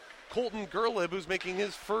Colton Gerlib, who's making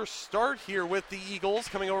his first start here with the Eagles,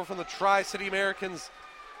 coming over from the Tri-City Americans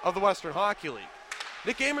of the Western Hockey League.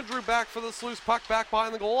 Nick Amon drew back for this loose puck back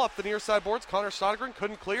behind the goal, up the near side boards. Connor Sodergren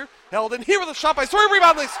couldn't clear, held in here with a shot by SUR,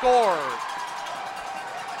 rebound, they scored!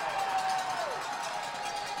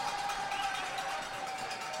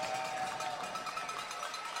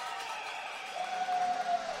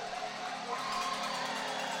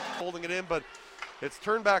 Holding it in, but it's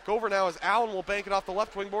turned back over now as Allen will bank it off the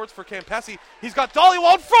left wing boards for Campesi. He's got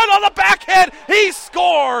Dollywall in front on the backhand. He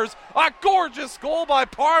scores! A gorgeous goal by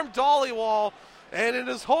Parm Dollywall. And in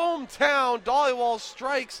his hometown, Dollywall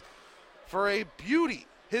strikes for a beauty.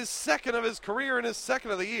 His second of his career and his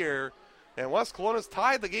second of the year. And West Kelowna's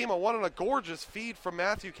tied the game at one on a gorgeous feed from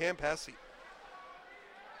Matthew Campesi.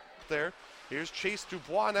 There. Here's Chase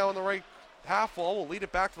Dubois now in the right half wall. Will lead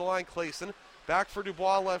it back to the line. Clayson. Back for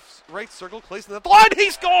Dubois, right circle. Clayson at the line.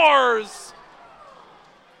 He scores!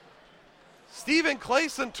 Stephen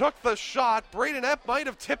Clayson took the shot. Braden Epp might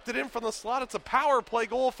have tipped it in from the slot. It's a power play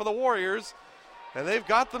goal for the Warriors. And they've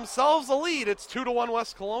got themselves a lead. It's 2-1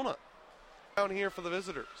 West Kelowna. Down here for the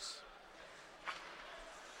visitors.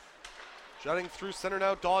 Jutting through center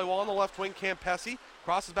now. Dollywall on the left wing. Campesi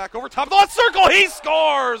crosses back over top of the left circle. He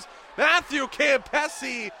scores! Matthew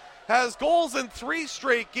Campesi has goals in 3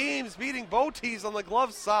 straight games, beating Botees on the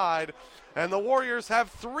glove side. And the Warriors have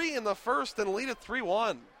 3 in the first and lead at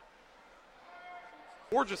 3-1.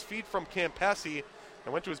 Gorgeous feed from Campesi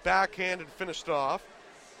and went to his backhand and finished it off,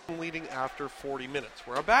 leading after 40 minutes.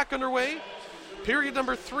 We're back underway. Period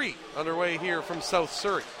number 3 underway here from South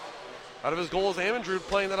Surrey. Out of his goals, Amandrew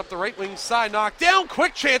playing that up the right wing side. Knocked down,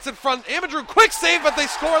 quick chance in front. Amandrew, quick save, but they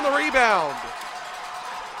score on the rebound.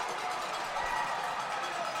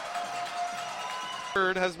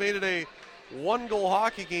 Has made it a 1-goal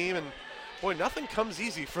hockey game, and boy, nothing comes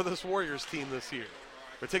easy for this Warriors team this year.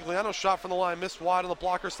 Retigliano's shot from the line, missed wide on the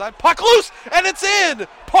blocker side. Puck loose, and it's in!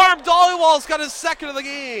 Parm Dollywall's got his second of the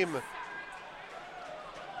game.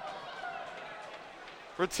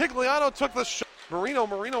 Retigliano took the shot.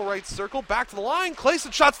 Marino right circle, back to the line.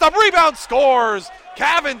 Clayson shot stop, rebound, scores!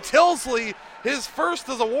 Kevin Tilsley, his first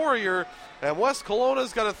as a Warrior, and West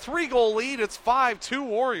Kelowna's got a 3-goal lead. It's 5-2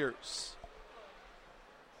 Warriors.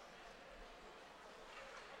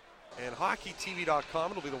 And HockeyTV.com,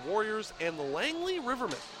 it'll be the Warriors and the Langley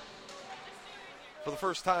Rivermen for the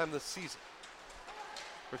first time this season.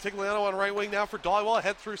 Retigliano on right wing now for Dollywall,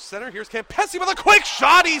 head through center. Here's Campesi with a quick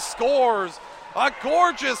shot, he scores! A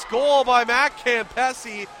gorgeous goal by Matt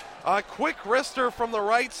Campesi. A quick wrister from the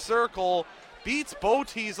right circle, beats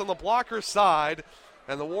Botees on the blocker side,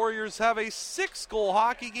 and the Warriors have a 6-goal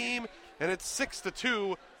hockey game, and it's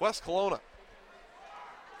 6-2 West Kelowna.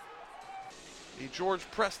 The George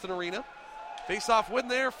Preston Arena. Face-off win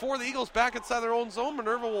there for the Eagles back inside their own zone.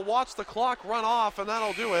 Minerva will watch the clock run off, and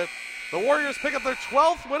that'll do it. The Warriors pick up their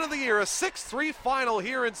 12th win of the year, a 6-3 final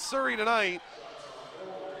here in Surrey tonight.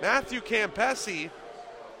 Matthew Campesi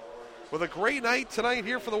with a great night tonight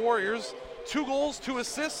here for the Warriors. 2 goals, 2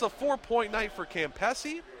 assists, a 4-point night for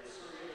Campesi.